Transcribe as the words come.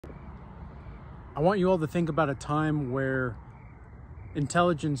I want you all to think about a time where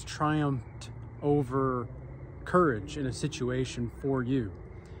intelligence triumphed over courage in a situation for you.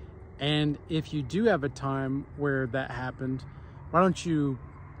 And if you do have a time where that happened, why don't you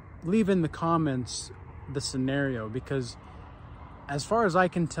leave in the comments the scenario? Because as far as I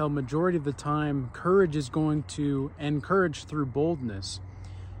can tell, majority of the time, courage is going to, and courage through boldness,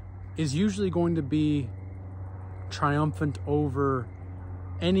 is usually going to be triumphant over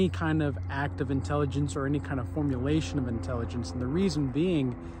any kind of act of intelligence or any kind of formulation of intelligence. And the reason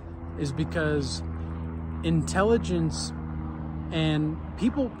being is because intelligence, and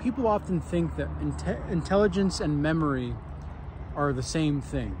people often think that intelligence and memory are the same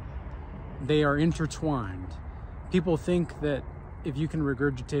thing. They are intertwined. People think that if you can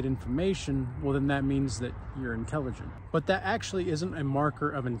regurgitate information, well, then that means that you're intelligent. But that actually isn't a marker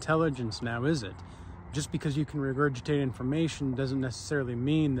of intelligence now, is it? Just because you can regurgitate information doesn't necessarily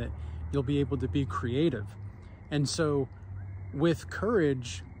mean that you'll be able to be creative. And so with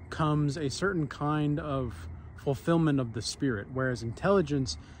courage comes a certain kind of fulfillment of the spirit, whereas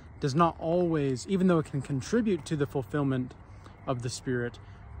intelligence does not always, even though it can contribute to the fulfillment of the spirit,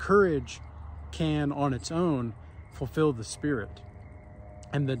 courage can on its own fulfill the spirit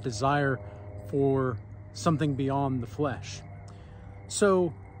and the desire for something beyond the flesh.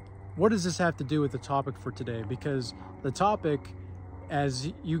 So what does this have to do with the topic for today? Because the topic,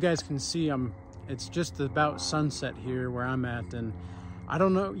 as you guys can see, it's just about sunset here where I'm at, and I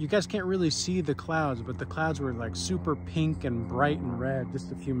don't know, you guys can't really see the clouds, but the clouds were like super pink and bright and red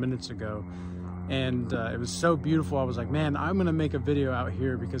just a few minutes ago. And it was so beautiful. I was like, man, I'm gonna make a video out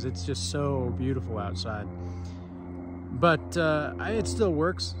here because it's just so beautiful outside. But it still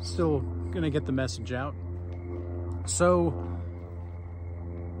works, still gonna get the message out. So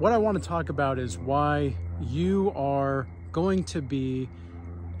what I want to talk about is why you are going to be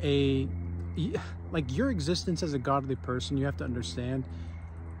like your existence as a godly person, you have to understand,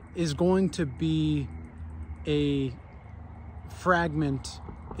 is going to be a fragment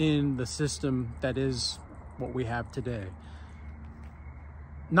in the system that is what we have today.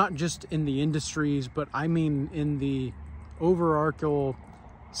 Not just in the industries, but I mean in the overarching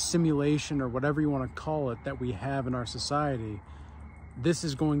simulation, or whatever you want to call it, that we have in our society. This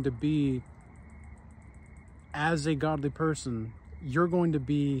is going to be, as a godly person, you're going to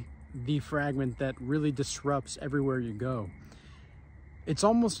be the fragment that really disrupts everywhere you go. It's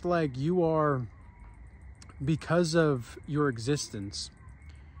almost like you are, because of your existence,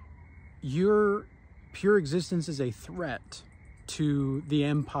 your pure existence is a threat to the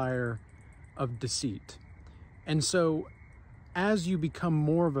empire of deceit. And so as you become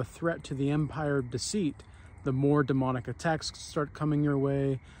more of a threat to the empire of deceit, the more demonic attacks start coming your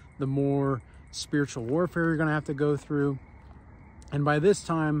way, the more spiritual warfare you're going to have to go through. And by this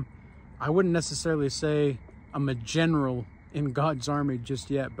time, I wouldn't necessarily say I'm a general in God's army just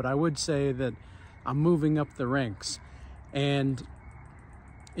yet, but I would say that I'm moving up the ranks. And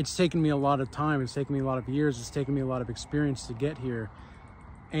it's taken me a lot of time, it's taken me a lot of years, it's taken me a lot of experience to get here.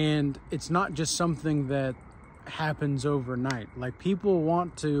 And it's not just something that happens overnight. Like, people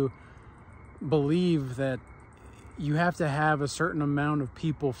want to believe that you have to have a certain amount of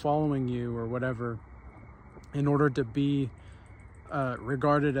people following you or whatever in order to be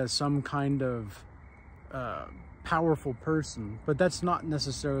regarded as some kind of powerful person, but that's not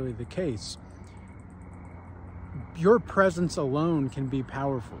necessarily the case. Your presence alone can be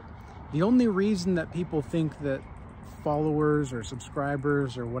powerful. The only reason that people think that followers or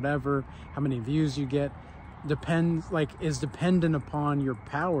subscribers or whatever, how many views you get, is dependent upon your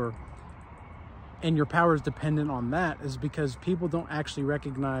power, and your power is dependent on that, is because people don't actually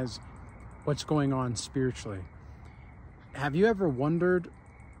recognize what's going on spiritually. Have you ever wondered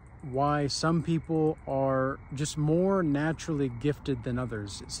why some people are just more naturally gifted than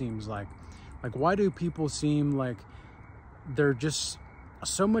others, it seems like? Like, why do people seem like they're just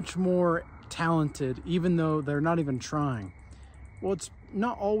so much more talented, even though they're not even trying? Well, it's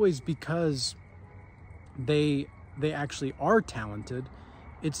not always because they actually are talented.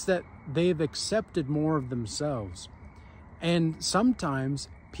 It's that they've accepted more of themselves. And sometimes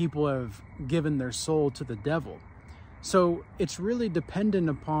people have given their soul to the devil. So it's really dependent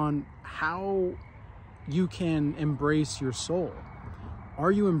upon how you can embrace your soul.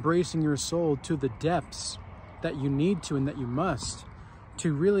 Are you embracing your soul to the depths that you need to and that you must,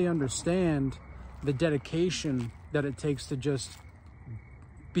 to really understand the dedication that it takes to just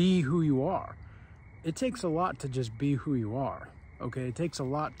be who you are? It takes a lot to just be who you are, okay? It takes a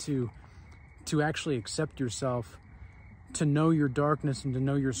lot to actually accept yourself, to know your darkness and to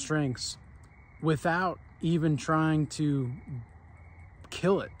know your strengths without even trying to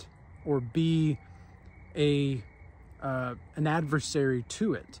kill it. or be an adversary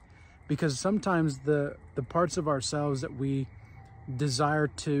to it, because sometimes the parts of ourselves that we desire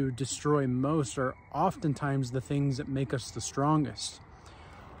to destroy most are oftentimes the things that make us the strongest.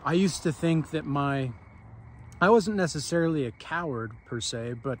 I used to think that I wasn't necessarily a coward per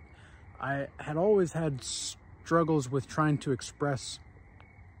se, but I had always had struggles with trying to express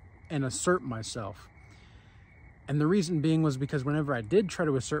and assert myself. And the reason being was because whenever I did try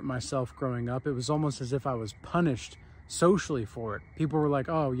to assert myself growing up, it was almost as if I was punished socially for it. People were like,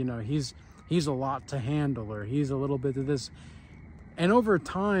 oh, you know, he's a lot to handle, or he's a little bit of this. And over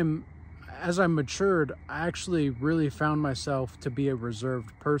time, as I matured, I actually really found myself to be a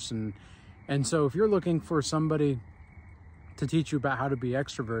reserved person. And so if you're looking for somebody to teach you about how to be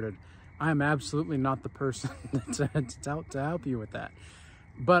extroverted, I am absolutely not the person to help you with that.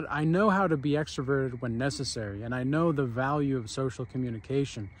 But I know how to be extroverted when necessary, and I know the value of social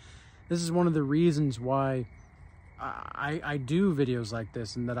communication. This is one of the reasons why I do videos like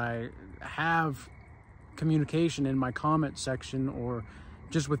this, and that I have communication in my comment section or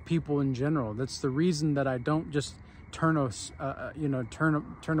just with people in general. That's the reason that I don't just turn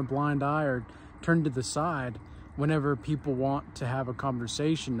a blind eye or turn to the side whenever people want to have a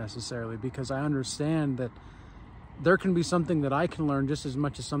conversation necessarily, because I understand that there can be something that I can learn just as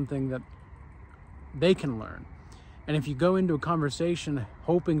much as something that they can learn. And if you go into a conversation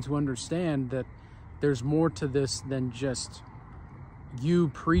hoping to understand that there's more to this than just you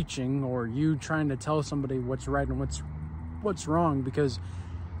preaching or you trying to tell somebody what's right and what's wrong, because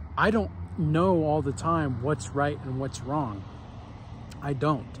I don't know all the time what's right and what's wrong. I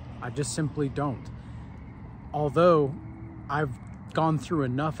just simply don't. Although I've gone through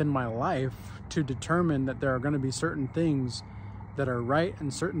enough in my life to determine that there are going to be certain things that are right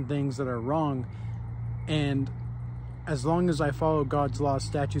and certain things that are wrong. And as long as I follow God's laws,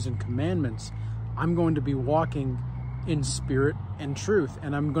 statutes, and commandments, I'm going to be walking in spirit and truth.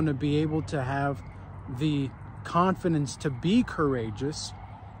 And I'm going to be able to have the confidence to be courageous,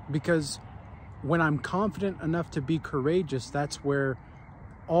 because when I'm confident enough to be courageous, that's where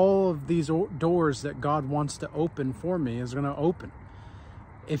all of these doors that God wants to open for me is going to open.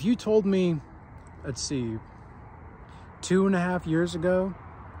 If you told me, let's see, 2.5 years ago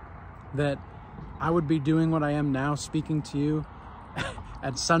that I would be doing what I am now, speaking to you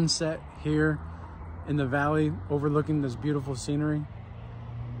at sunset here in the valley overlooking this beautiful scenery,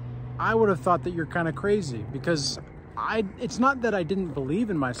 I would have thought that you're kind of crazy, because it's not that I didn't believe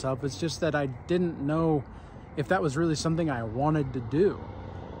in myself, it's just that I didn't know if that was really something I wanted to do.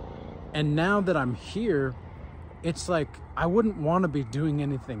 And now that I'm here, it's like I wouldn't want to be doing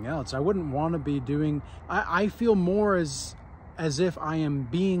anything else. I wouldn't want to be doing, I feel more as if I am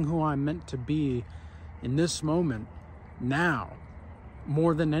being who I'm meant to be in this moment now,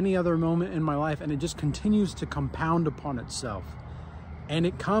 more than any other moment in my life. And it just continues to compound upon itself. And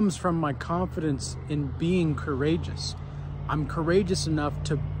it comes from my confidence in being courageous. I'm courageous enough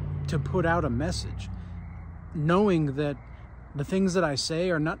to put out a message, knowing that the things that I say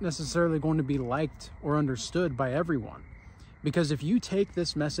are not necessarily going to be liked or understood by everyone. Because if you take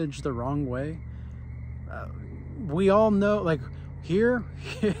this message the wrong way, we all know, like here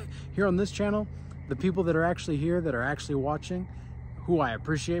on this channel, the people that are actually here, that are actually watching, who I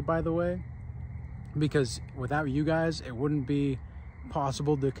appreciate, by the way, because without you guys, it wouldn't be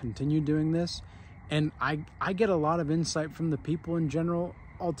possible to continue doing this. And I get a lot of insight from the people in general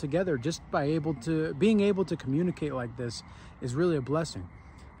altogether, just by being able to communicate like this is really a blessing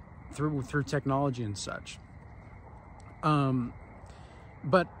through technology and such.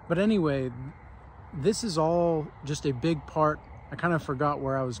 But anyway, this is all just a big part. I kind of forgot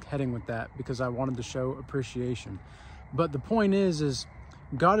where I was heading with that, because I wanted to show appreciation. But the point is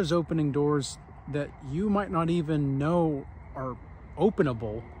God is opening doors that you might not even know are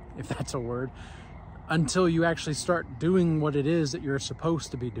openable, if that's a word, until you actually start doing what it is that you're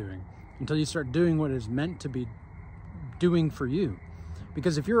supposed to be doing, until you start doing what is meant to be doing for you.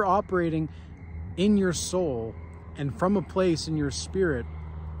 Because if you're operating in your soul and from a place in your spirit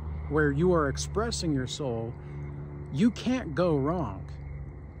where you are expressing your soul, you can't go wrong.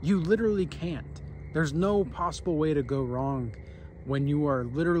 You literally can't. There's no possible way to go wrong when you are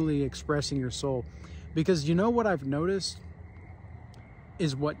literally expressing your soul. Because you know what I've noticed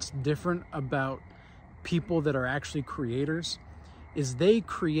is what's different about people that are actually creators is they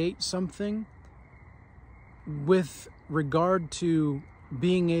create something with regard to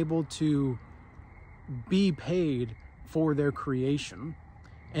being able to be paid for their creation.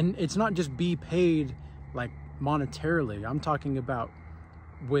 And it's not just be paid like monetarily. I'm talking about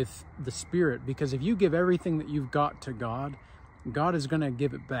with the spirit, because if you give everything that you've got to God God is going to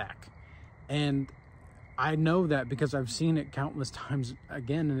give it back. And I know that because I've seen it countless times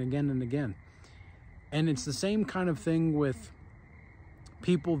again and again and again. And it's the same kind of thing with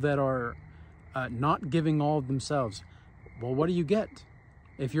people that are not giving all of themselves. Well, what do you get?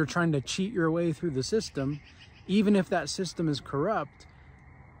 If you're trying to cheat your way through the system, even if that system is corrupt,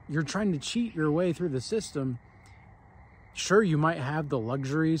 you're trying to cheat your way through the system. Sure, you might have the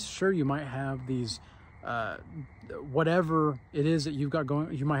luxuries. Sure, you might have these, whatever it is that you've got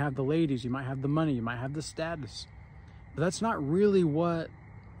going. You might have the ladies, you might have the money, you might have the status. But that's not really what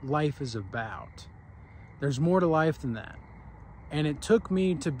life is about. There's more to life than that. And it took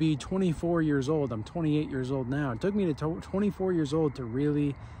me to be 24 years old. I'm 28 years old now. It took me to 24 years old to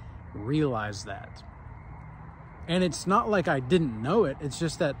really realize that. And it's not like I didn't know it. It's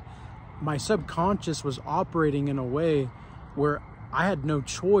just that my subconscious was operating in a way where I had no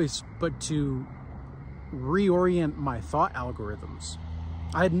choice but to reorient my thought algorithms.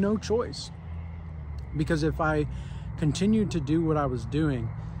 I had no choice. Because if I continued to do what I was doing,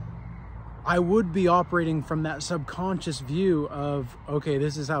 I would be operating from that subconscious view of, okay,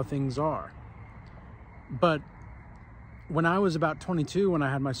 this is how things are. But when I was about 22, when I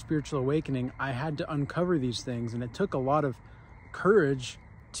had my spiritual awakening, I had to uncover these things, and it took a lot of courage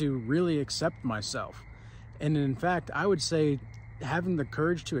to really accept myself. And in fact, I would say having the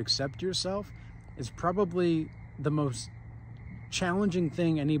courage to accept yourself is probably the most challenging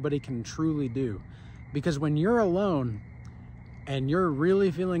thing anybody can truly do. Because when you're alone and you're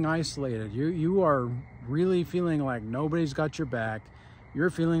really feeling isolated, you are really feeling like nobody's got your back, you're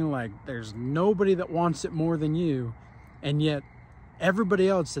feeling like there's nobody that wants it more than you, and yet everybody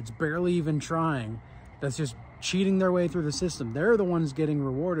else that's barely even trying, that's just cheating their way through the system, they're the ones getting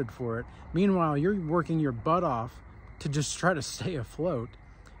rewarded for it. Meanwhile, you're working your butt off to just try to stay afloat.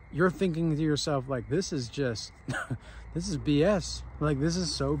 You're thinking to yourself, like, this is just, this is BS. Like, this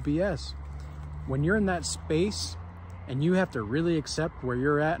is so BS. When you're in that space and you have to really accept where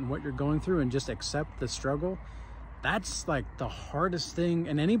you're at and what you're going through and just accept the struggle, that's like the hardest thing.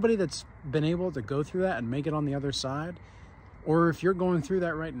 And anybody that's been able to go through that and make it on the other side, or if you're going through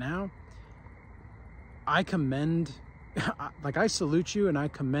that right now, I commend, like, I salute you and I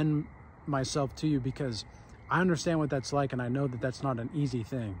commend myself to you, because I understand what that's like, and I know that that's not an easy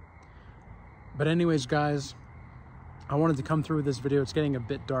thing. But anyways, guys, I wanted to come through with this video. It's getting a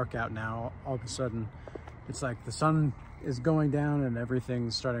bit dark out now. All of a sudden, it's like the sun is going down and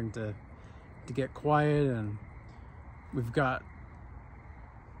everything's starting to get quiet, and we've got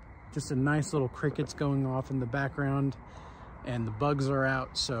just a nice little crickets going off in the background, and the bugs are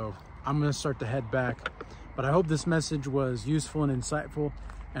out. So I'm going to start to head back. But I hope this message was useful and insightful.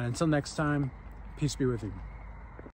 And until next time, peace be with you.